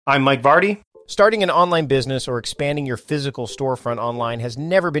I'm Mike Vardy. Starting an online business or expanding your physical storefront online has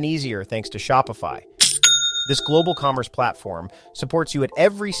never been easier thanks to Shopify. This global commerce platform supports you at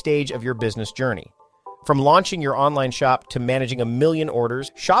every stage of your business journey. From launching your online shop to managing 1 million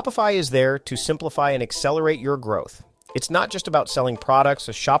orders, Shopify is there to simplify and accelerate your growth. It's not just about selling products,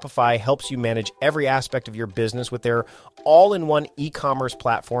 so Shopify helps you manage every aspect of your business with their all-in-one e-commerce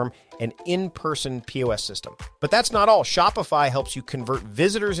platform and in-person POS system. But that's not all. Shopify helps you convert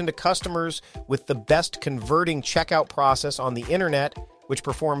visitors into customers with the best converting checkout process on the internet, which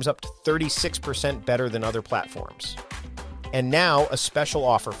performs up to 36% better than other platforms. And now, a special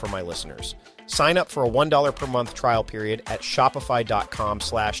offer for my listeners. Sign up for a $1 per month trial period at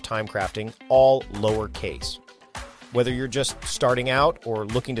shopify.com/timecrafting, all lowercase. Whether you're just starting out or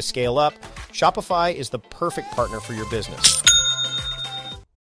looking to scale up, Shopify is the perfect partner for your business.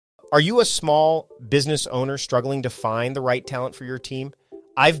 Are you a small business owner struggling to find the right talent for your team?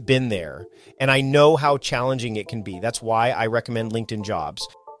 I've been there, and I know how challenging it can be. That's why I recommend LinkedIn Jobs.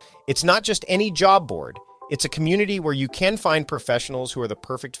 It's not just any job board. It's a community where you can find professionals who are the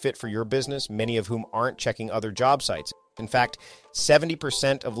perfect fit for your business, many of whom aren't checking other job sites. In fact,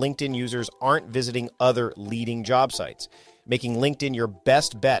 70% of LinkedIn users aren't visiting other leading job sites, making LinkedIn your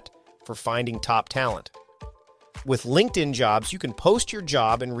best bet for finding top talent. With LinkedIn Jobs, you can post your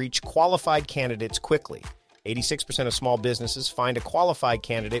job and reach qualified candidates quickly. 86% of small businesses find a qualified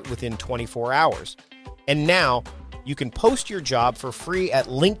candidate within 24 hours. And now, you can post your job for free at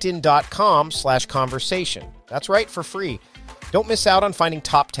linkedin.com/conversation. That's right, for free. Don't miss out on finding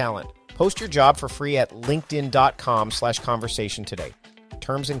top talent. Post your job for free at linkedin.com/conversation today.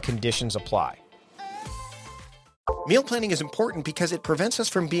 Terms and conditions apply. Meal planning is important because it prevents us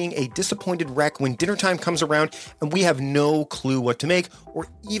from being a disappointed wreck when dinner time comes around and we have no clue what to make, or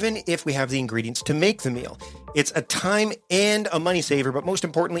even if we have the ingredients to make the meal. It's a time and a money saver, but most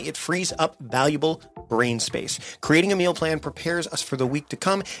importantly, it frees up valuable brain space. Creating a meal plan prepares us for the week to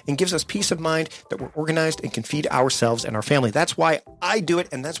come and gives us peace of mind that we're organized and can feed ourselves and our family. That's why I do it,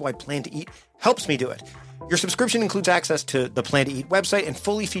 and that's why Plan to Eat helps me do it. Your subscription includes access to the Plan to Eat website and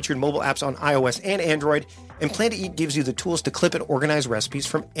fully featured mobile apps on iOS and Android. And Plan to Eat gives you the tools to clip and organize recipes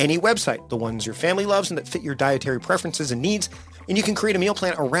from any website, the ones your family loves and that fit your dietary preferences and needs. And you can create a meal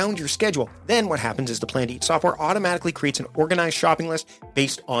plan around your schedule. Then what happens is the Plan to Eat software automatically creates an organized shopping list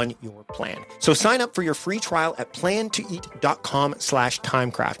based on your plan. So sign up for your free trial at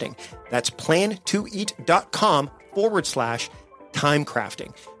plantoeat.com/timecrafting. That's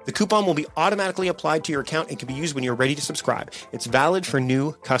plantoeat.com/timecrafting. The coupon will be automatically applied to your account and can be used when you're ready to subscribe. It's valid for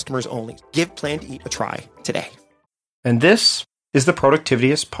new customers only. Give Plan to Eat a try today. And this is the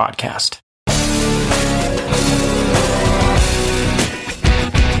Productivityist Podcast.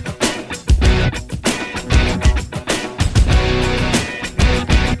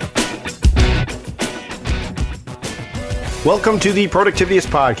 Welcome to the Productivityist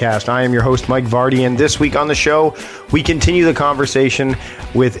Podcast. I am your host, Mike Vardy, and this week on the show, we continue the conversation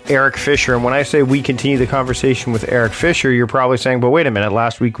with Erik Fisher. And when I say we continue the conversation with Erik Fisher, you're probably saying, but wait a minute,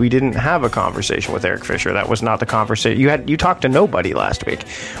 last week we didn't have a conversation with Erik Fisher. That was not the conversation. You talked to nobody last week.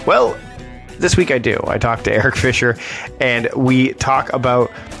 Well, this week I do. I talked to Erik Fisher, and we talk about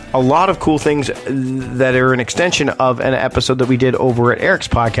a lot of cool things that are an extension of an episode that we did over at Erik's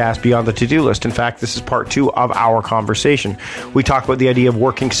podcast, Beyond the To-Do List. In fact, this is part 2 of our conversation. We talk about the idea of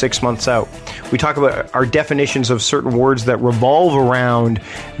working 6 months out. We talk about our definitions of certain words that revolve around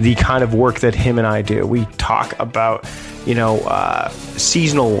the kind of work that him and I do. We talk about,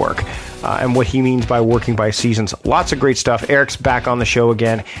 seasonal work. And what he means by working by seasons. Lots of great stuff. Erik's back on the show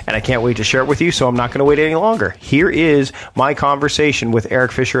again, and I can't wait to share it with you, so I'm not going to wait any longer. Here is my conversation with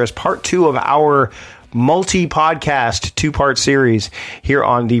Erik Fisher as part 2 of our multi-podcast 2-part series here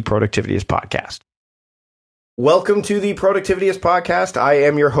on the Productivityist Podcast. Welcome to the Productivityist Podcast. I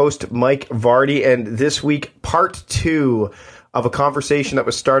am your host, Mike Vardy, and this week, part 2 of a conversation that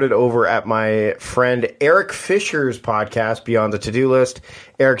was started over at my friend Erik Fisher's podcast, Beyond the To-Do List.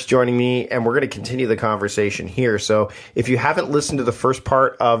 Erik's joining me, and we're going to continue the conversation here. So if you haven't listened to the first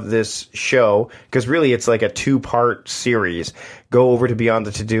part of this show, because really it's like a 2-part series, go over to Beyond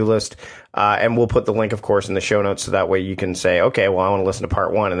the To-Do List, and we'll put the link, of course, in the show notes, so that way you can say, okay, well, I want to listen to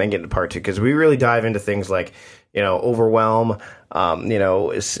part 1 and then get into part 2, because we really dive into things like, overwhelm,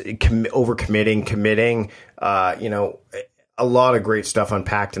 overcommitting, committing, a lot of great stuff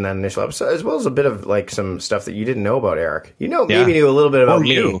unpacked in that initial episode, as well as a bit of like some stuff that you didn't know about Erik. Maybe knew a little bit about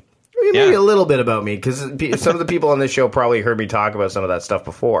me. Maybe a little bit about me, because some of the people on this show probably heard me talk about some of that stuff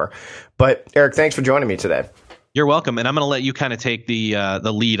before. But Erik, thanks for joining me today. You're welcome, and I'm going to let you kind of take the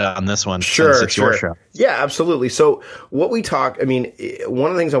lead on this one. Sure, since it's sure. your show. Yeah, absolutely. So what we talk, I mean,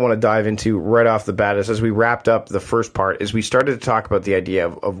 one of the things I want to dive into right off the bat is, as we wrapped up the first part, is we started to talk about the idea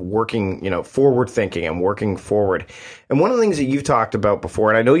of working, forward thinking and working forward. And one of the things that you've talked about before,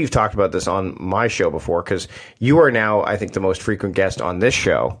 and I know you've talked about this on my show before, because you are now, I think, the most frequent guest on this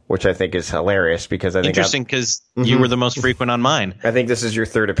show, which I think is hilarious, because I think interesting, because you were the most frequent on mine. I think this is your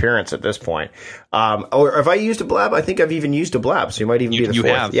third appearance at this point. Or if I used a blab, I think I've even used a blab, so you might even be the fourth.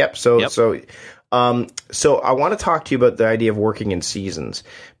 Have. Yep. So I want to talk to you about the idea of working in seasons,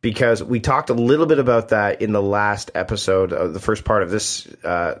 because we talked a little bit about that in the last episode of the first part of this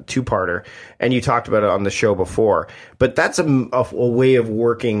two-parter, and you talked about it on the show before. But that's a way of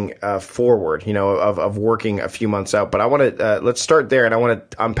working forward, of working a few months out. But I want to let's start there, and I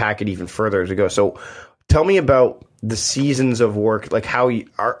want to unpack it even further as we go. So tell me about the seasons of work. Like, how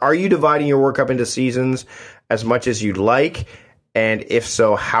are you dividing your work up into seasons as much as you'd like? And if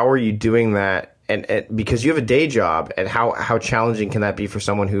so, how are you doing that? And because you have a day job, and how challenging can that be for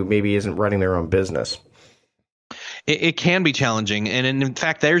someone who maybe isn't running their own business? It can be challenging. And in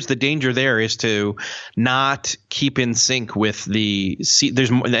fact, there's the danger there is to not keep in sync with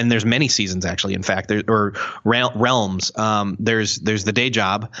there's many seasons, actually, in fact, or realms. There's the day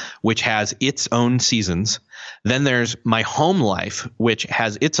job, which has its own seasons. Then there's my home life, which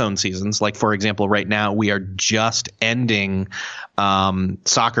has its own seasons. Like, for example, right now we are just ending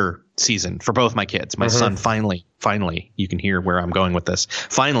soccer season for both my kids. My son finally, you can hear where I'm going with this,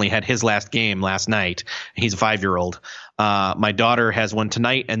 finally had his last game last night. He's a 5-year-old. My daughter has one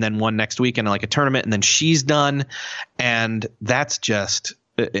tonight and then one next week in like a tournament, and then she's done. And that's just –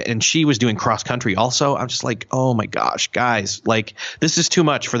 and she was doing cross country also. I'm just like, oh my gosh, guys, like, this is too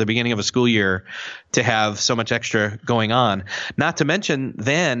much for the beginning of a school year to have so much extra going on. Not to mention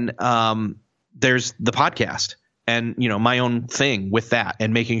then there's the podcast. And, my own thing with that,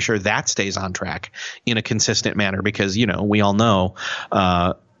 and making sure that stays on track in a consistent manner, because, we all know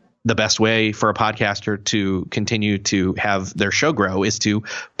the best way for a podcaster to continue to have their show grow is to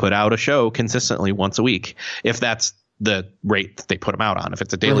put out a show consistently once a week. If that's the rate that they put them out on. If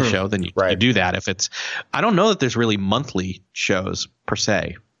it's a daily show, then you do that. If it's, I don't know that there's really monthly shows per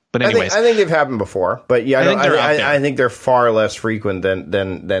se. But anyways, I think they've happened before, but yeah, I think they're far less frequent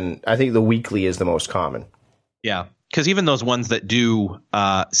than I think the weekly is the most common. Yeah, because even those ones that do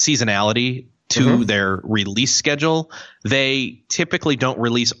seasonality to their release schedule, they typically don't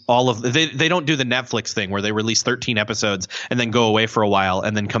release all of they don't do the Netflix thing where they release 13 episodes and then go away for a while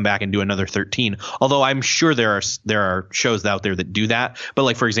and then come back and do another 13. Although I'm sure there are shows out there that do that. But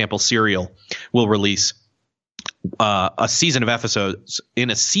like, for example, Serial will release a season of episodes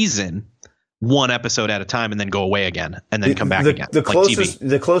in a season, one episode at a time, and then go away again and then come back again.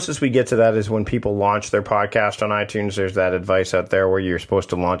 The closest we get to that is when people launch their podcast on iTunes. There's that advice out there where you're supposed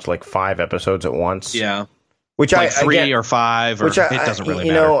to launch like 5 episodes at once. Yeah. Which like 3 or 5, or it doesn't really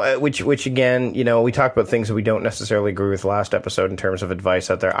matter. Which again, we talk about things that we don't necessarily agree with last episode in terms of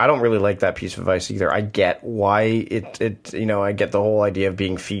advice out there. I don't really like that piece of advice either. I get why I get the whole idea of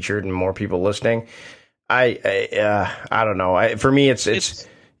being featured and more people listening. I don't know. For me, it's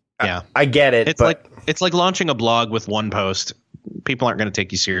yeah, I get it. It's like launching a blog with one post. People aren't going to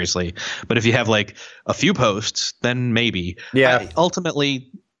take you seriously. But if you have like a few posts, then maybe. Yeah.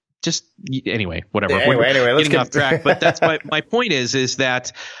 Ultimately, anyway, whatever. Anyway, let's get off track. But that's my point is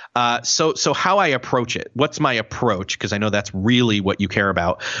that so how I approach it. What's my approach? Because I know that's really what you care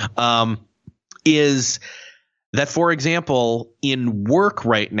about. Is that, for example, in work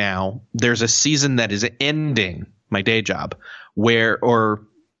right now, there's a season that is ending, my day job, where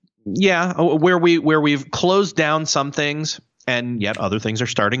we've closed down some things and yet other things are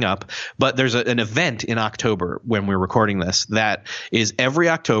starting up. But there's an event in October when we're recording this that is every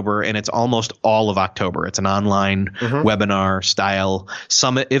October, and it's almost all of October. It's an online webinar style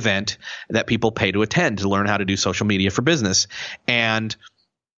summit event that people pay to attend to learn how to do social media for business. And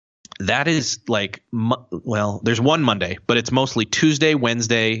that is like, there's one Monday, but it's mostly Tuesday,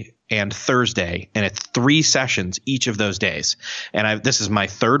 Wednesday, and Thursday, and it's 3 sessions each of those days. And this is my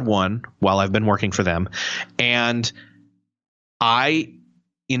third one while I've been working for them. And I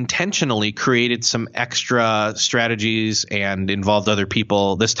intentionally created some extra strategies and involved other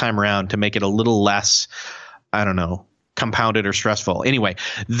people this time around to make it a little less, I don't know, compounded or stressful. Anyway,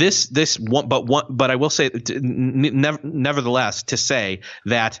 but I will say, nevertheless, to say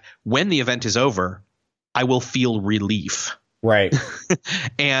that when the event is over, I will feel relief. Right.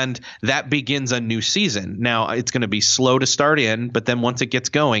 And that begins a new season. Now, it's going to be slow to start in, but then once it gets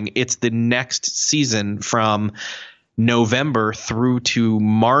going, it's the next season from November through to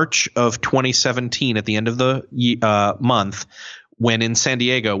March of 2017 at the end of the month, when in San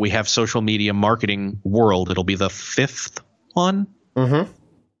Diego we have Social Media Marketing World. It'll be the 5th one. Mm-hmm.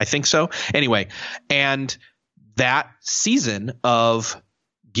 I think so. Anyway, and that season of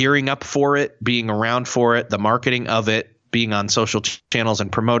gearing up for it, being around for it, the marketing of it, being on social channels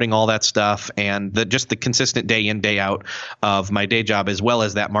and promoting all that stuff, and just the consistent day in, day out of my day job, as well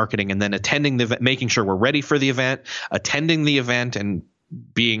as that marketing, and then attending the event, making sure we're ready for the event, attending the event, and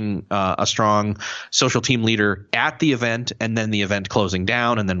being a strong social team leader at the event, and then the event closing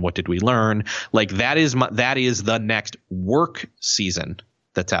down, and then what did we learn? Like that is the next work season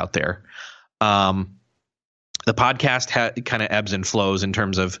that's out there. The podcast kind of ebbs and flows in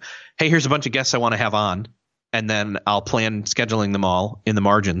terms of, hey, here's a bunch of guests I want to have on. And then I'll plan scheduling them all in the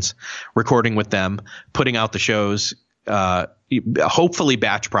margins, recording with them, putting out the shows, hopefully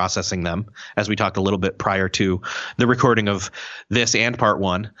batch processing them, as we talked a little bit prior to the recording of this and part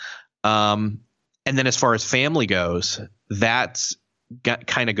one. And then as far as family goes, that's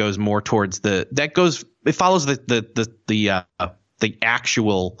kind of goes more towards it follows the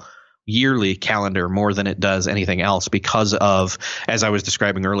actual yearly calendar more than it does anything else, because of, as I was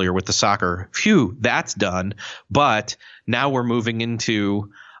describing earlier with the soccer, that's done. But now we're moving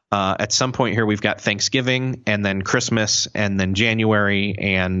into at some point here, we've got Thanksgiving and then Christmas and then January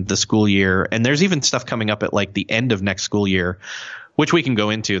and the school year. And there's even stuff coming up at like the end of next school year, which we can go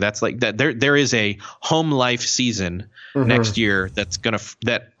into. That's like that. There is a home life season next year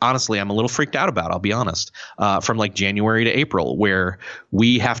that honestly I'm a little freaked out about. I'll be honest. From like January to April, where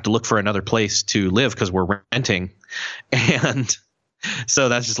we have to look for another place to live because we're renting, and so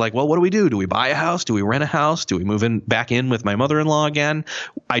that's just like, well, what do we do? Do we buy a house? Do we rent a house? Do we move back in with my mother-in-law again?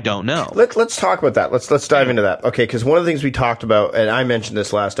 I don't know. Let's talk about that. Let's dive into that. Okay, because one of the things we talked about, and I mentioned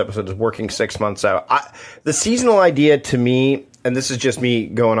this last episode, is working 6 months out. The seasonal idea to me, and this is just me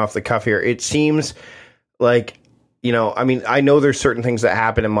going off the cuff here, it seems like, I mean, I know there's certain things that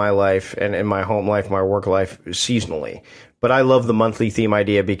happen in my life and in my home life, my work life seasonally, but I love the monthly theme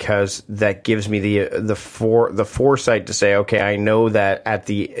idea because that gives me the foresight to say, okay, I know that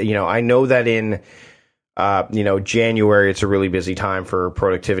in January it's a really busy time for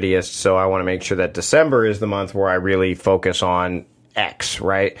productivityists, so I want to make sure that December is the month where I really focus on X,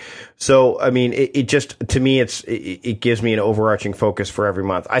 right? So, I mean, it just, to me, it gives me an overarching focus for every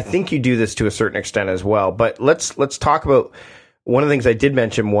month. I think you do this to a certain extent as well, but let's talk about one of the things I did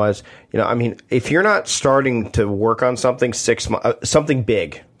mention was, I mean, if you're not starting to work on something something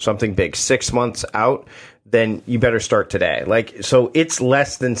big 6 months out, then you better start today. Like, so it's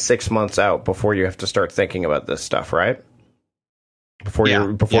less than 6 months out before you have to start thinking about this stuff, right? Before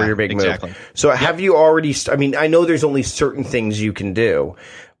your big move. So have you already, I mean, I know there's only certain things you can do,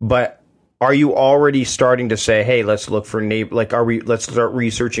 but are you already starting to say, hey, let's look for let's start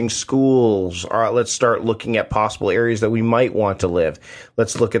researching schools, or let's start looking at possible areas that we might want to live.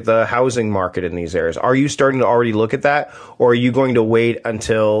 Let's look at the housing market in these areas. Are you starting to already look at that, or are you going to wait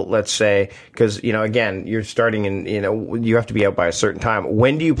until, let's say, because, again, you're starting you have to be out by a certain time.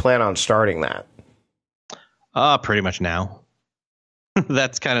 When do you plan on starting that? Pretty much now.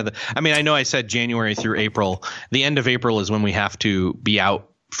 That's kind of I mean, I know I said January through April. The end of April is when we have to be out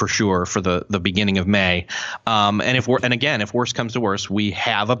for sure for the beginning of May. And if worse comes to worse, we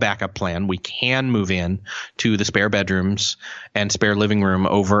have a backup plan. We can move in to the spare bedrooms and spare living room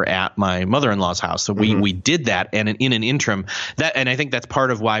over at my mother-in-law's house. So we did that, and in an interim and I think that's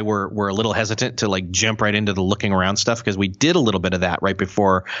part of why we're a little hesitant to like jump right into the looking around stuff, because we did a little bit of that right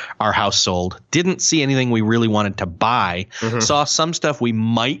before our house sold. Didn't see anything we really wanted to buy. Saw some stuff we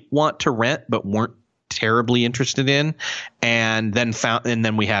might want to rent but weren't terribly interested in, and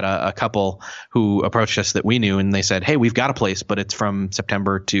then we had a couple who approached us that we knew, and they said, hey, we've got a place, but it's from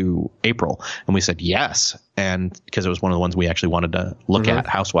September to April. And we said yes, and because it was one of the ones we actually wanted to look at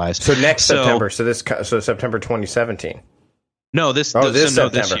house-wise. So September, so September 2017. No, this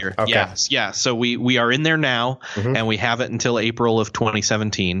year. Okay. Yes. Yeah. So we are in there now, and we have it until April of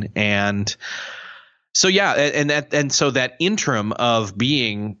 2017. And so, yeah. And so that interim of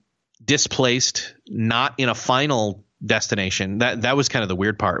being displaced, not in a final destination, that was kind of the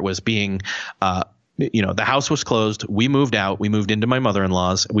weird part, was being, the house was closed. We moved out. We moved into my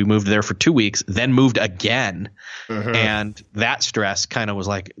mother-in-law's. We moved there for 2 weeks, then moved again. And that stress kind of was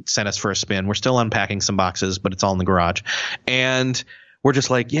like, sent us for a spin. We're still unpacking some boxes, but it's all in the garage. And we're just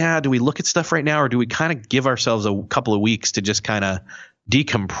like, yeah, do we look at stuff right now, or do we kind of give ourselves a couple of weeks to just kind of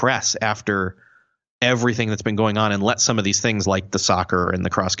decompress after everything that's been going on and let some of these things like the soccer and the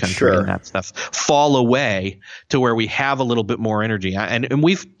cross country and that stuff fall away to where we have a little bit more energy. And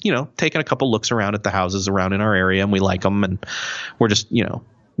we've, taken a couple looks around at the houses around in our area, and we like them, and we're just,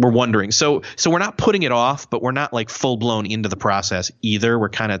 we're wondering. So we're not putting it off, but we're not like full blown into the process either. We're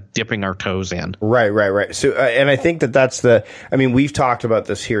kind of dipping our toes in. Right. So, and I think that's we've talked about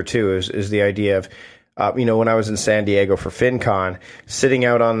this here too, is the idea of, when I was in San Diego for FinCon, sitting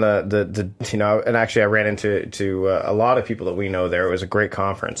out on the and actually I ran into a lot of people that we know there. It was a great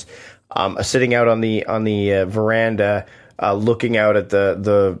conference. Sitting out on the veranda, looking out at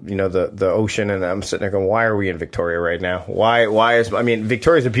the ocean, and I'm sitting there going, why are we in Victoria right now?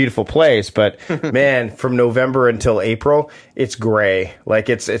 Victoria's a beautiful place, but man, from November until April, it's gray. Like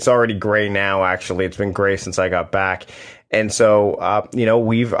it's already gray now. Actually, it's been gray since I got back. And so,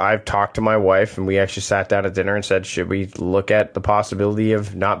 I've talked to my wife, and we actually sat down at dinner and said, should we look at the possibility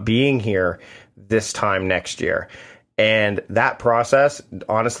of not being here this time next year? And that process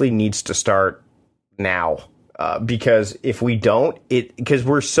honestly needs to start now. Because if we don't, because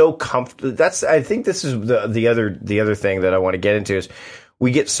we're so comfortable. I think this is the other thing that I want to get into is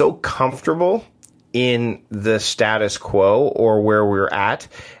we get so comfortable in the status quo or where we're at,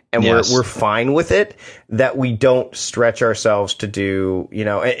 and we're fine with it, that we don't stretch ourselves to do,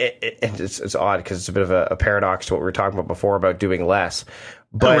 it's odd because it's a bit of a paradox to what we were talking about before about doing less.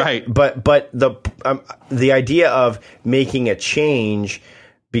 But right. but the idea of making a change,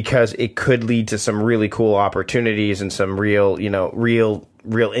 because it could lead to some really cool opportunities and some real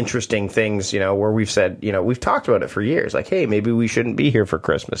interesting things, where we've said, we've talked about it for years. Like, hey, maybe we shouldn't be here for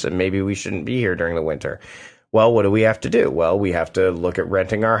Christmas, and maybe we shouldn't be here during the winter. Well, what do we have to do? Well, we have to look at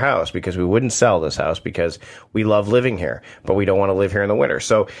renting our house, because we wouldn't sell this house because we love living here, but we don't want to live here in the winter.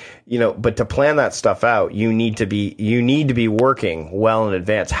 So, but to plan that stuff out, you need to be working well in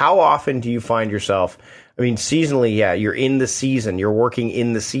advance. How often do you find yourself, seasonally, yeah, you're in the season, you're working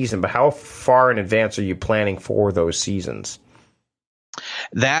in the season, but how far in advance are you planning for those seasons?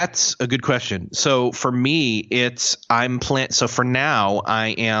 That's a good question. So for me, so for now I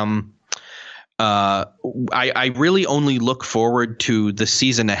am, I really only look forward to the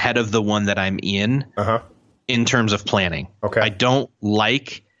season ahead of the one that I'm in terms of planning. Okay. I don't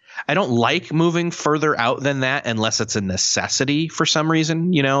like moving further out than that unless it's a necessity for some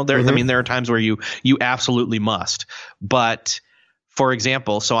reason. There are times where you absolutely must. But for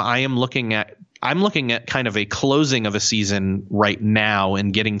example, so I'm looking at kind of a closing of a season right now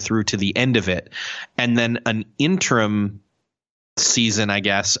and getting through to the end of it, and then an interim season, I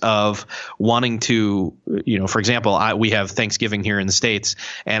guess, of wanting to, for example, we have Thanksgiving here in the States,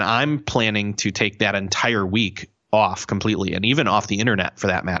 and I'm planning to take that entire week off completely, and even off the internet for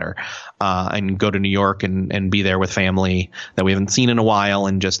that matter, and go to New York and be there with family that we haven't seen in a while,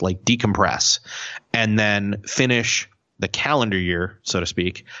 and just like decompress, and then finish the calendar year, so to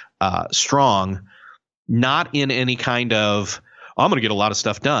speak, strong, not in any kind of, I'm going to get a lot of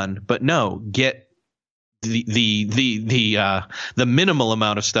stuff done, but no, get the minimal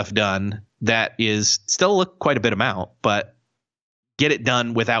amount of stuff done that is still quite a bit amount, but get it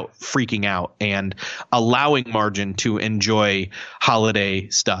done without freaking out and allowing margin to enjoy holiday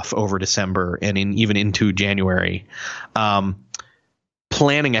stuff over December and even into January.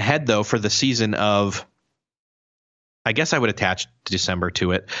 Planning ahead though for the season of, I guess I would attach December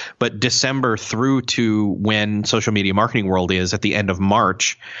to it, but December through to when Social Media Marketing World is at the end of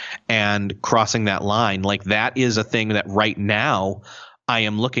March, and crossing that line, like that is a thing that right now I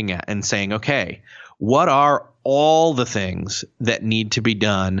am looking at and saying, okay, what are all the things that need to be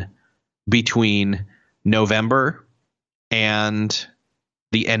done between November and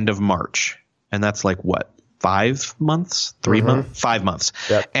the end of March? And that's like what? 5 months, 3 months, 5 months.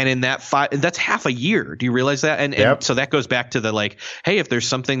 Yep. And in that that's half a year. Do you realize that? And so that goes back to the like, hey, if there's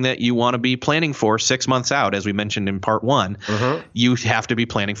something that you want to be planning for 6 months out, as we mentioned in part one, you have to be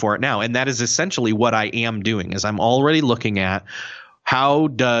planning for it now. And that is essentially what I am doing, is I'm already looking at how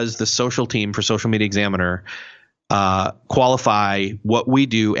does the social team for Social Media Examiner qualify what we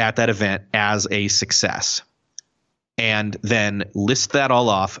do at that event as a success. And then list that all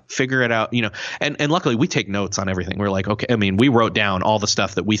off, figure it out, and luckily we take notes on everything. We're like, okay, we wrote down all the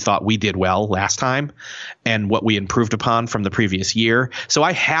stuff that we thought we did well last time and what we improved upon from the previous year. So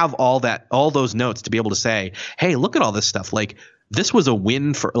I have all those notes to be able to say, hey, look at all this stuff. Like this was a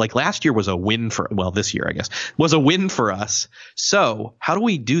win for, like last year was a win for, well, this year, I guess, was a win for us. So how do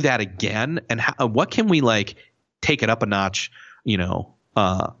we do that again? And what can we like take it up a notch,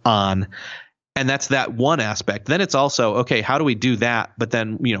 on? And that's that one aspect. Then it's also, okay, how do we do that? But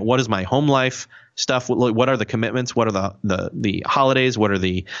then, what is my home life stuff? What are the commitments? What are the holidays? What are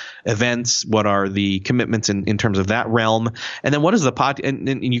the events? What are the commitments in terms of that realm? And then what is the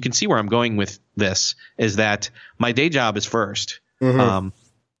and you can see where I'm going with this is that my day job is first. Mm-hmm.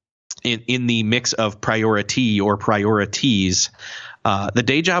 In the mix of priority or priorities, the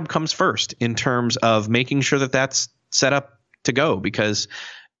day job comes first in terms of making sure that that's set up to go, because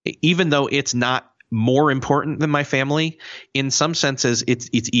even though it's not more important than my family, in some senses, it's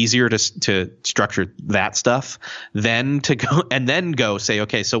easier to structure that stuff than to go say,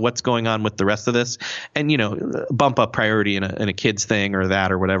 okay, so what's going on with the rest of this, and bump up priority in a kid's thing or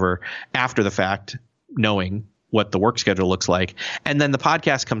that or whatever after the fact, knowing what the work schedule looks like, and then the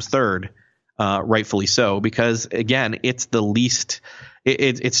podcast comes third, rightfully so, because again, it's the least.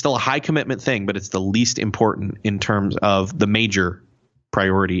 It's still a high commitment thing, but it's the least important in terms of the major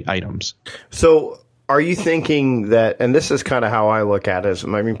priority items. So are you thinking that, and this is kind of how I look at it,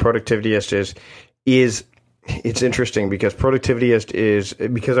 productivityist is it's interesting because productivityist is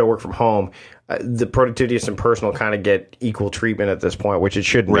because I work from home, the productivityist and personal kind of get equal treatment at this point, which it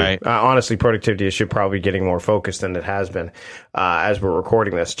shouldn't right. be. Honestly, productivityist should probably be getting more focused than it has been as we're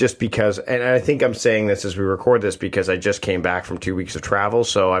recording this, just because, and I think I'm saying this as we record this because I just came back from 2 weeks of travel.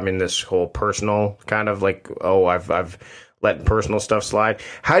 So I'm in this whole personal kind of like, I've letting personal stuff slide.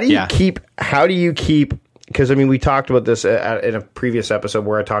 How do you keep, because we talked about this in a previous episode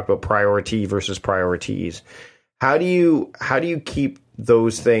where I talked about priority versus priorities. How do you keep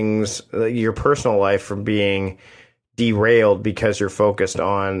those things, your personal life, from being derailed because you're focused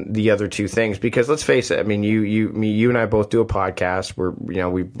on the other two things? Because let's face it, you and I both do a podcast where,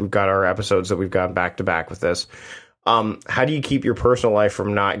 we've got our episodes that we've gone back to back with this. How do you keep your personal life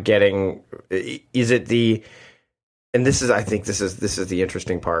from not getting, and I think this is the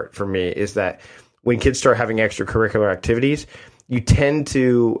interesting part for me, is that when kids start having extracurricular activities, you tend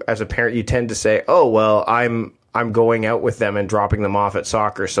to, as a parent, say, oh, well, I'm going out with them and dropping them off at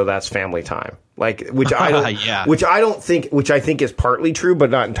soccer, so that's family time. Which I think is partly true,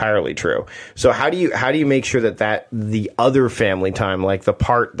 but not entirely true. So how do you make sure that the other family time, like the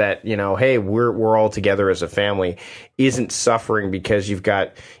part that, hey, we're all together as a family, isn't suffering because you've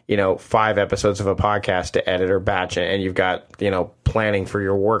got, 5 episodes of a podcast to edit or batch, and you've got, planning for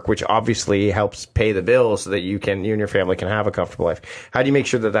your work, which obviously helps pay the bills so that you and your family can have a comfortable life. How do you make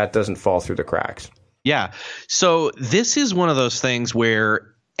sure that doesn't fall through the cracks? Yeah. So this is one of those things where,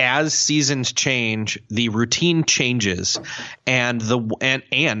 as seasons change, the routine changes, and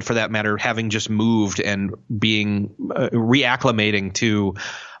for that matter, having just moved and being reacclimating to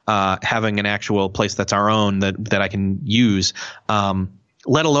having an actual place that's our own that I can use.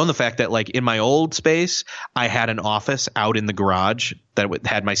 Let alone the fact that, in my old space, I had an office out in the garage that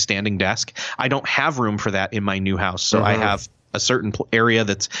had my standing desk. I don't have room for that in my new house, so I have a certain area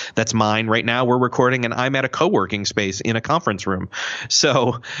that's mine. Right now we're recording and I'm at a co-working space in a conference room.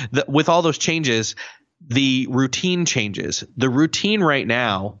 So with all those changes, the routine changes. The routine right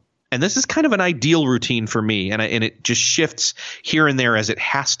now, and this is kind of an ideal routine for me, and it just shifts here and there as it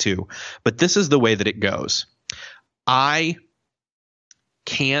has to, but this is the way that it goes. I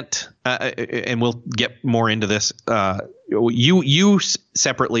can't, and we'll get more into this. You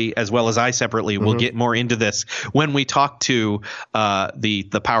separately, as well as I separately, will get more into this when we talk to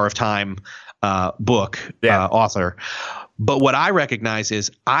the Power of Time book author. But what I recognize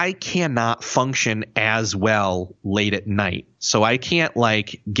is I cannot function as well late at night. So I can't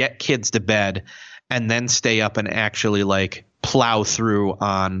get kids to bed and then stay up and actually plow through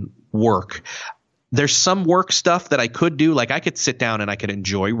on work. There's some work stuff that I could do. I could sit down and I could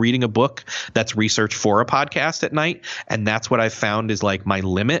enjoy reading a book that's research for a podcast at night. And that's what I've found is my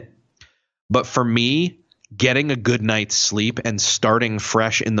limit. But for me, getting a good night's sleep and starting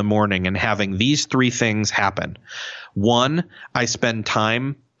fresh in the morning and having these 3 things happen. 1, I spend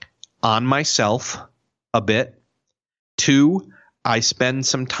time on myself a bit. 2, I spend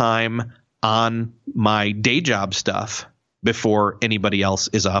some time on my day job stuff before anybody else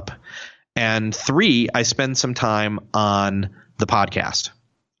is up. And 3, I spend some time on the podcast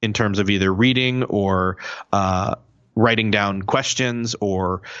in terms of either reading or writing down questions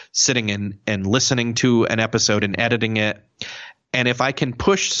or sitting and listening to an episode and editing it. And if I can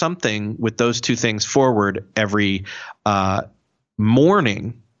push something with those 2 things forward every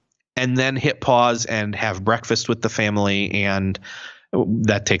morning and then hit pause and have breakfast with the family, and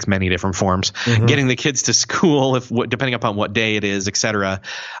that takes many different forms, getting the kids to school, depending upon what day it is, et cetera,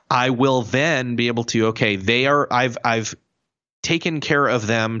 I will then be able to, I've taken care of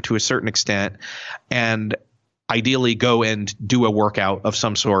them to a certain extent, and ideally go and do a workout of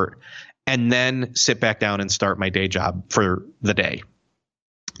some sort. and then sit back down and start my day job for the day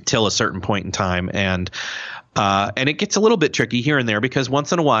till a certain point in time. And it gets a little bit tricky here and there because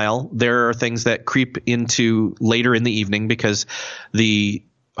once in a while there are things that creep into later in the evening because the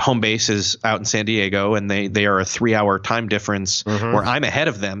home base is out in San Diego and they are a 3-hour time difference where I'm ahead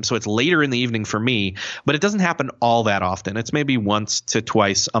of them. So it's later in the evening for me, but it doesn't happen all that often. It's maybe once to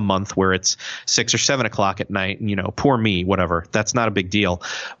twice a month where it's 6 or 7 o'clock at night and, poor me, whatever. That's not a big deal.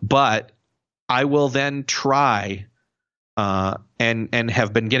 But I will then try and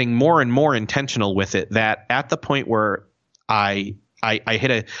have been getting more and more intentional with it, that at the point where I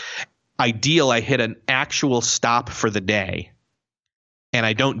hit an actual stop for the day and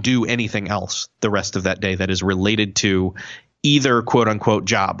I don't do anything else the rest of that day that is related to either quote unquote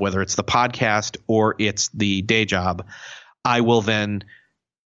job, whether it's the podcast or it's the day job, I will then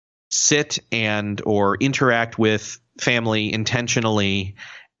sit or interact with family intentionally.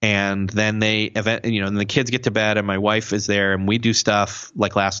 And then and the kids get to bed and my wife is there and we do stuff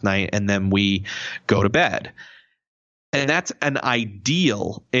like last night and then we go to bed. And that's an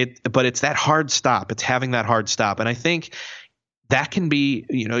ideal, but it's that hard stop. It's having that hard stop. And I think that can be,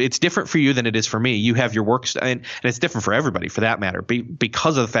 it's different for you than it is for me. You have your work and it's different for everybody for that matter,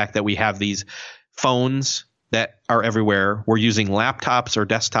 because of the fact that we have these phones that are everywhere. We're using laptops or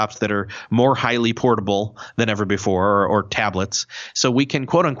desktops that are more highly portable than ever before, or tablets. So we can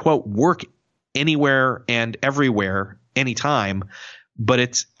quote unquote work anywhere and everywhere anytime. But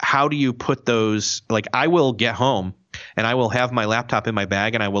it's how do you put those, like I will get home and I will have my laptop in my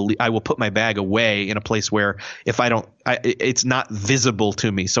bag and I will put my bag away in a place where if I don't, it's not visible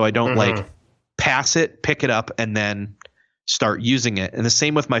to me. So I don't like pass it, pick it up, and then start using it. And the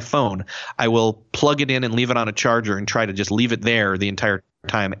same with my phone. I will plug it in and leave it on a charger and try to just leave it there the entire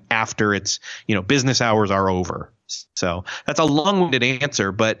time after it's, business hours are over. So that's a long-winded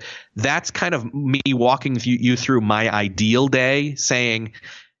answer, but that's kind of me walking you through my ideal day, saying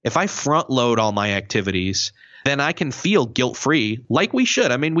if I front load all my activities, then I can feel guilt-free like we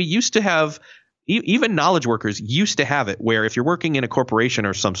should. I mean, we used to have even knowledge workers used to have it where if you're working in a corporation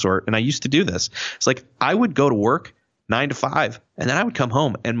or some sort, and I used to do this, it's like I would go to work 9 to 5 and then I would come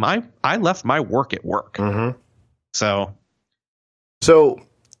home and I left my work at work. So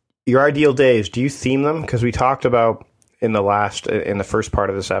your ideal days, do you theme them? Because we talked about in the first part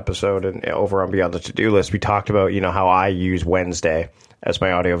of this episode and over on Beyond the To-Do List, we talked about, how I use Wednesday as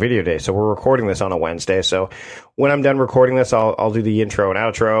my audio video day. So we're recording this on a Wednesday. So when I'm done recording this, I'll do the intro and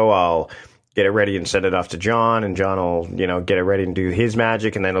outro. I'll get it ready and send it off to John, and John will, get it ready and do his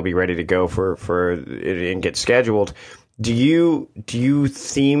magic, and then it'll be ready to go for it and get scheduled. Do you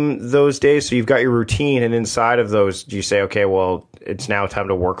theme those days? So you've got your routine, and inside of those, do you say, okay, well, it's now time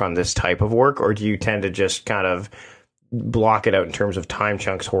to work on this type of work, or do you tend to just kind of block it out in terms of time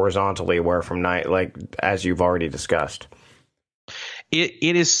chunks horizontally, where from night, like as you've already discussed?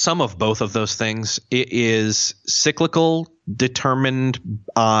 It is some of both of those things. It is cyclical, determined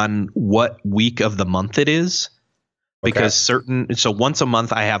on what week of the month it is. Because so once a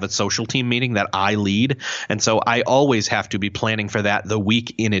month I have a social team meeting that I lead. And so I always have to be planning for that the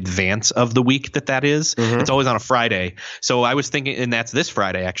week in advance of the week that is. It's always on a Friday. So I was thinking, and that's this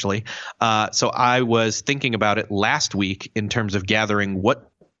Friday actually. So I was thinking about it last week in terms of gathering what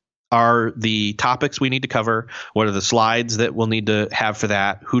are the topics we need to cover? What are the slides that we'll need to have for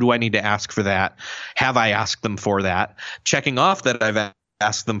that? Who do I need to ask for that? Have I asked them for that? Checking off that I've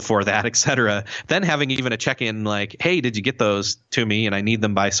ask them for that, etc. Then having even a check-in like, hey, did you get those to me? And I need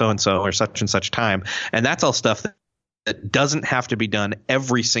them by so-and-so or such and such time. And that's all stuff that doesn't have to be done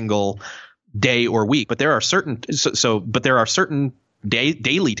every single day or week. But there are certain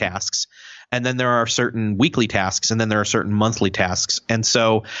daily tasks, and then there are certain weekly tasks, and then there are certain monthly tasks. And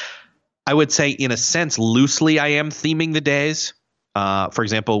so I would say in a sense, loosely, I am theming the days. For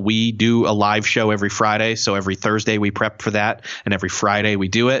example, we do a live show every Friday. So every Thursday we prep for that, and every Friday we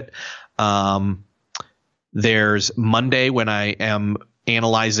do it. There's Monday when I am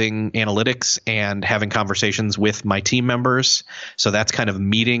analyzing analytics and having conversations with my team members. So that's kind of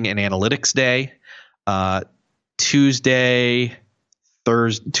meeting and analytics day. Tuesday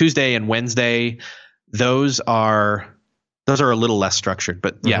and Wednesday, those are a little less structured.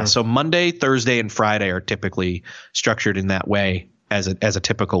 But yeah, so Monday, Thursday, and Friday are typically structured in that way as a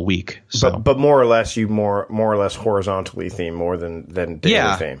typical week. So, but more or less, you more or less horizontally theme more than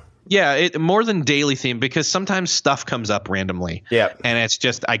daily theme. Yeah, more than daily theme, because sometimes stuff comes up randomly. Yeah, and it's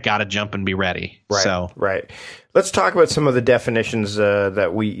just I gotta jump and be ready. Right. Let's talk about some of the definitions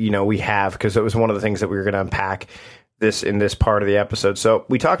that we have, because it was one of the things that we were going to unpack in this part of the episode. So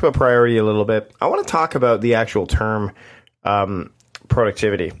we talked about priority a little bit. I want to talk about the actual term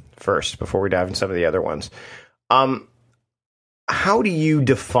productivity first before we dive into some of the other ones. How do you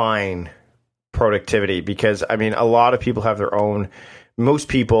define productivity? Because, I mean, a lot of people have their own. Most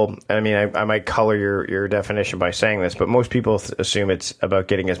people, I mean, I might color your definition by saying this, but most people assume it's about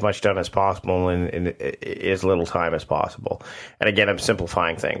getting as much done as possible in as little time as possible. And again, I'm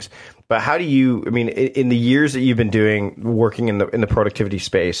simplifying things. But how do you, I mean, in the years that you've been working in the productivity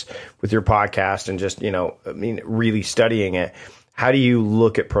space with your podcast and just, I mean, really studying it, how do you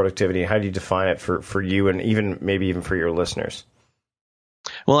look at productivity? How do you define it for you and maybe even for your listeners?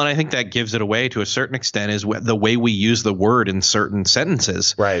 Well, and I think that gives it away to a certain extent is the way we use the word in certain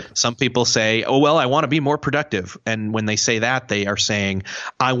sentences. Right. Some people say, oh, well, I want to be more productive. And when they say that, they are saying,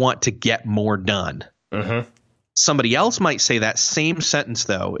 I want to get more done. Mm-hmm. Somebody else might say that same sentence,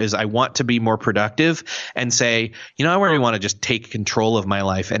 though, is I want to be more productive and say, I really want to just take control of my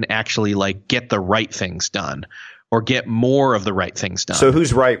life and actually like get the right things done or get more of the right things done. So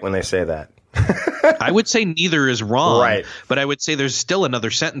who's right when they say that? I would say neither is wrong, right. But I would say there's still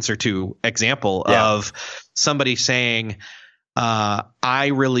another sentence or two example of somebody saying, I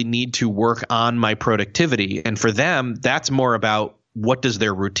really need to work on my productivity. And for them, that's more about what does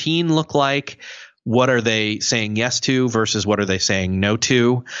their routine look like? What are they saying yes to versus what are they saying no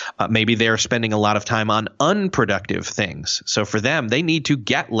to? Maybe they're spending a lot of time on unproductive things. So for them, they need to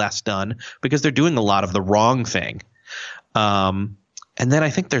get less done because they're doing a lot of the wrong thing. And then I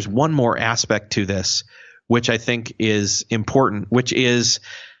think there's one more aspect to this, which I think is important, which is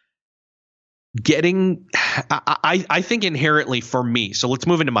getting – I think inherently for me – so let's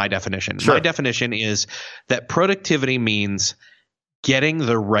move into my definition. Sure. My definition is that productivity means getting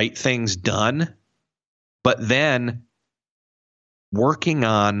the right things done, but then working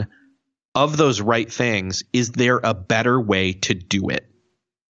on, of those right things, is there a better way to do it?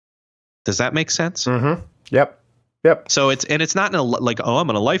 Does that make sense? Mm-hmm. Yep. So it's not I'm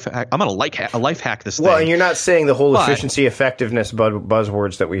gonna life hack this thing. Well, and you're not saying the whole efficiency, effectiveness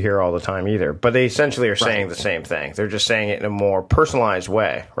buzzwords that we hear all the time either. But they essentially are saying the same thing. They're just saying it in a more personalized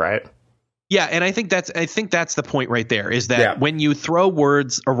way, right? Yeah, and I think that's the point right there. Is that when you throw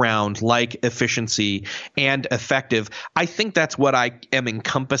words around like efficiency and effective, I think that's what I am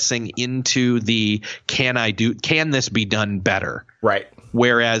encompassing into the can this be done better? Right.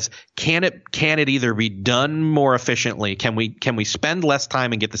 Whereas can it either be done more efficiently? Can we spend less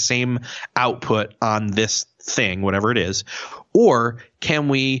time and get the same output on this thing, whatever it is, or can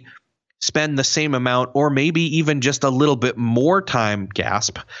we spend the same amount or maybe even just a little bit more time,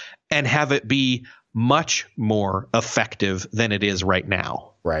 and have it be much more effective than it is right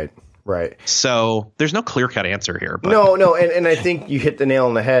now? Right. So there's no clear-cut answer here. But. No, and I think you hit the nail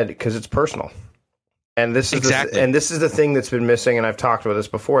on the head because it's personal. And this is this is the thing that's been missing, and I've talked about this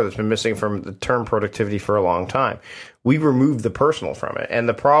before, that's been missing from the term productivity for a long time. We removed the personal from it. And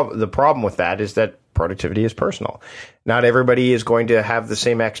the problem with that is that productivity is personal. Not everybody is going to have the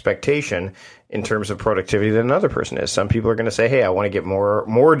same expectation in terms of productivity that another person is. Some people are going to say, hey, I want to get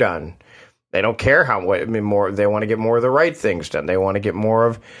more done. They don't care more. They want to get more of the right things done. They want to get more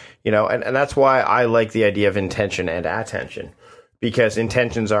of, and that's why I like the idea of intention and attention. Because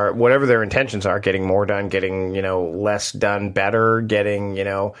intentions are, whatever their intentions are, getting more done, getting, less done better,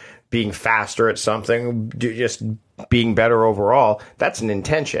 getting, being faster at something, just being better overall, that's an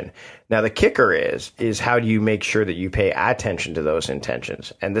intention. Now, the kicker is how do you make sure that you pay attention to those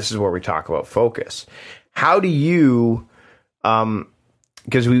intentions? And this is where we talk about focus. How do you,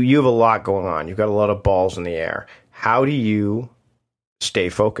 because you have a lot going on. You've got a lot of balls in the air. How do you stay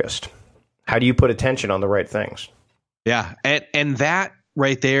focused? How do you put attention on the right things? Yeah, and that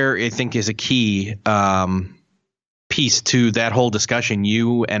right there, I think, is a key piece to that whole discussion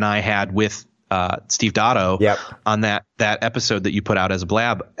you and I had with Steve Dotto on that episode that you put out as a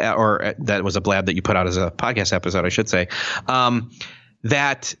blab, or that was a blab that you put out as a podcast episode, I should say,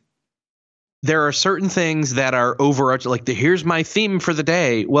 that there are certain things that are overarching, like here's my theme for the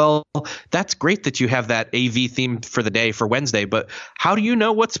day. Well, that's great that you have that AV theme for the day for Wednesday, but how do you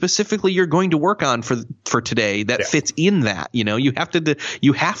know what specifically you're going to work on for today that fits in that? You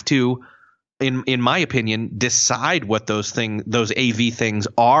have to, in my opinion, decide what those AV things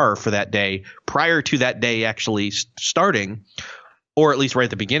are for that day prior to that day actually starting. Or at least right at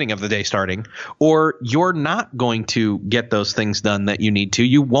the beginning of the day starting, or you're not going to get those things done that you need to.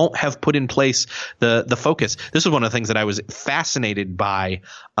 You won't have put in place the focus. This is one of the things that I was fascinated by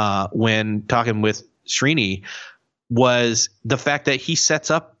when talking with Srini, was the fact that he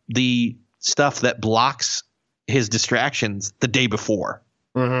sets up the stuff that blocks his distractions the day before.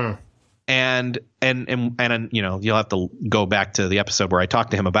 Mm-hmm. And you'll have to go back to the episode where I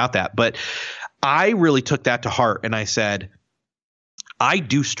talked to him about that. But I really took that to heart, and I said, I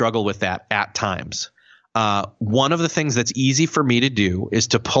do struggle with that at times. One of the things that's easy for me to do is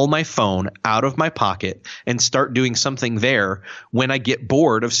to pull my phone out of my pocket and start doing something there when I get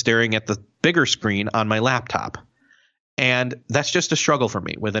bored of staring at the bigger screen on my laptop. And that's just a struggle for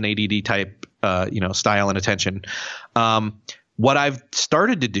me with an ADD type, style and attention. What I've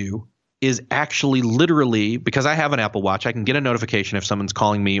started to do is actually literally, because I have an Apple Watch, I can get a notification if someone's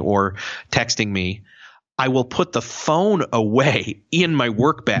calling me or texting me. I will put the phone away in my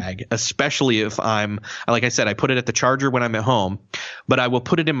work bag, especially if like I said, I put it at the charger when I'm at home, but I will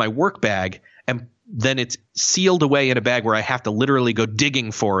put it in my work bag, and then it's sealed away in a bag where I have to literally go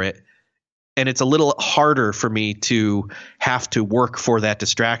digging for it. And it's a little harder for me to have to work for that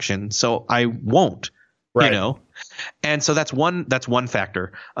distraction. So I won't, And so that's one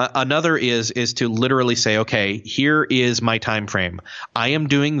factor. Another is to literally say, okay, here is my time frame. I am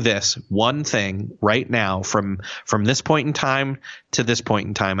doing this one thing right now from this point in time to this point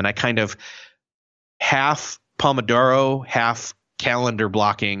in time. And I kind of half Pomodoro, half calendar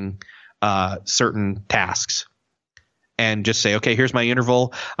blocking certain tasks. And just say, okay, here's my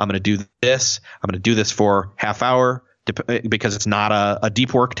interval. I'm going to do this. I'm going to do this for half hour because it's not a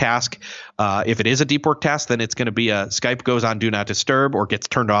deep work task. If it is a deep work task, then it's going to be Skype goes on do not disturb or gets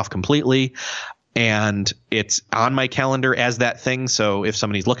turned off completely. And it's on my calendar as that thing. So if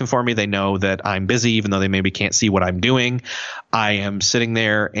somebody's looking for me, they know that I'm busy, even though they maybe can't see what I'm doing. I am sitting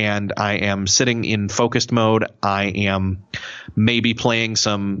there and I am sitting in focused mode. I am maybe playing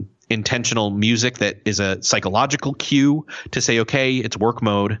some intentional music that is a psychological cue to say, okay, it's work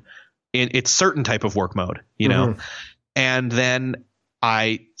mode. It's certain type of work mode, and then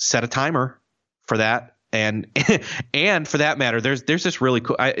I set a timer for that. And for that matter, there's this really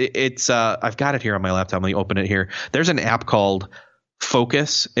cool, I've got it here on my laptop. Let me open it here. There's an app called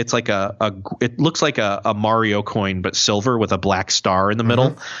Focus. It's like it looks like a Mario coin, but silver with a black star in the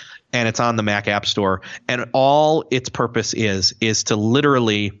middle. And it's on the Mac App Store. And all its purpose is to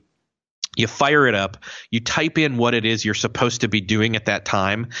literally, you fire it up, you type in what it is you're supposed to be doing at that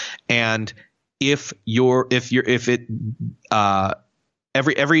time, and every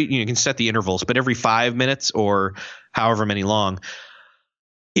you can set the intervals, but every 5 minutes or however many long,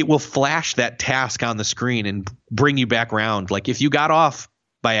 it will flash that task on the screen and bring you back around. Like if you got off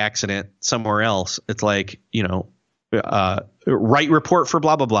by accident somewhere else, it's like, write report for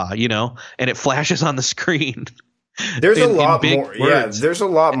blah blah blah, and it flashes on the screen. There's a lot more. Words. Yeah, there's a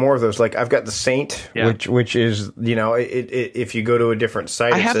lot more of those. Like I've got the Saint, which is, if you go to a different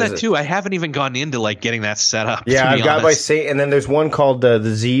site, I have that too. I haven't even gone into like getting that set up. Yeah, I've got my Saint, and then there's one called the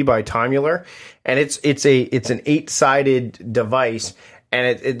Z by Timular, and it's an 8-sided device.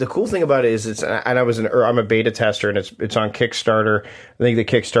 And the cool thing about it is I'm a beta tester, and it's on Kickstarter. I think the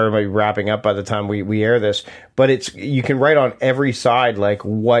Kickstarter might be wrapping up by the time we air this, but you can write on every side like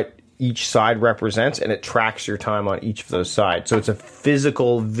what each side represents, and it tracks your time on each of those sides. So it's a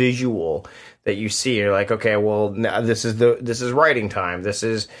physical visual that you see. You're like, okay, well, now this is writing time. This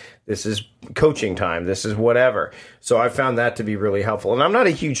is coaching time. This is whatever. So I found that to be really helpful. And I'm not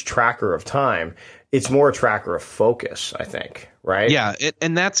a huge tracker of time. It's more a tracker of focus, I think. Right? Yeah.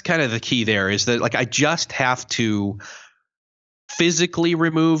 And that's kind of the key there, is that like I just have to physically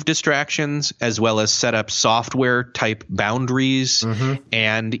remove distractions as well as set up software type boundaries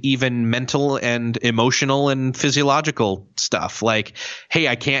and even mental and emotional and physiological stuff. Like, hey,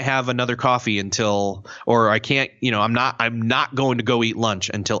 I can't have another coffee until, or I can't, I'm not going to go eat lunch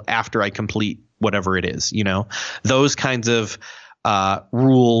until after I complete whatever it is, those kinds of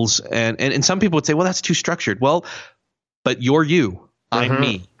rules. And some people would say, well, that's too structured. Well, but you're you. I'm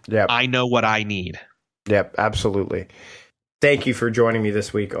me. Yep. I know what I need. Yep, absolutely. Thank you for joining me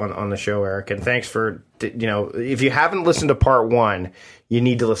this week on the show, Erik. And thanks for, if you haven't listened to part 1, you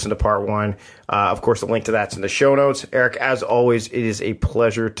need to listen to part 1. Of course, the link to that's in the show notes. Erik, as always, it is a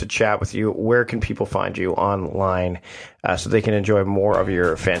pleasure to chat with you. Where can people find you online so they can enjoy more of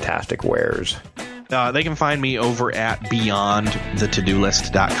your fantastic wares? They can find me over at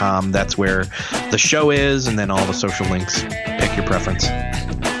beyondthetodolist.com. That's where the show is, and then all the social links. Pick your preference.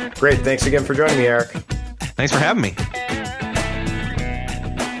 Great. Thanks again for joining me, Erik. Thanks for having me.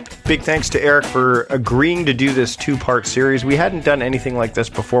 Big thanks to Erik for agreeing to do this 2-part series. We hadn't done anything like this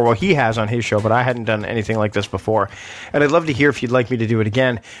before. Well, he has on his show, but I hadn't done anything like this before. And I'd love to hear if you'd like me to do it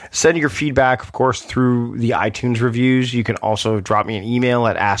again. Send your feedback, of course, through the iTunes reviews. You can also drop me an email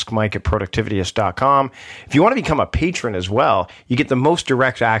at askmike@productivityist.com. If you want to become a patron as well, you get the most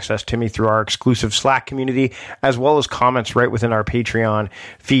direct access to me through our exclusive Slack community, as well as comments right within our Patreon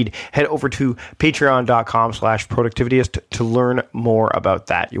feed. Head over to patreon.com/productivityist to learn more about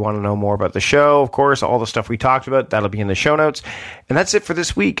that. You want to to know more about the show, of course, all the stuff we talked about, that'll be in the show notes. And that's it for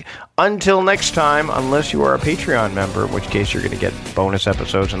this week. Until next time, unless you are a Patreon member, in which case you're going to get bonus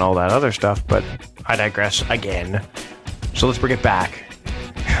episodes and all that other stuff, but I digress again. So let's bring it back.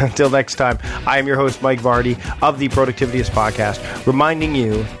 Until next time, I am your host, Mike Vardy of the Productivityist Podcast, reminding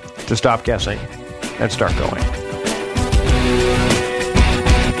you to stop guessing and start going.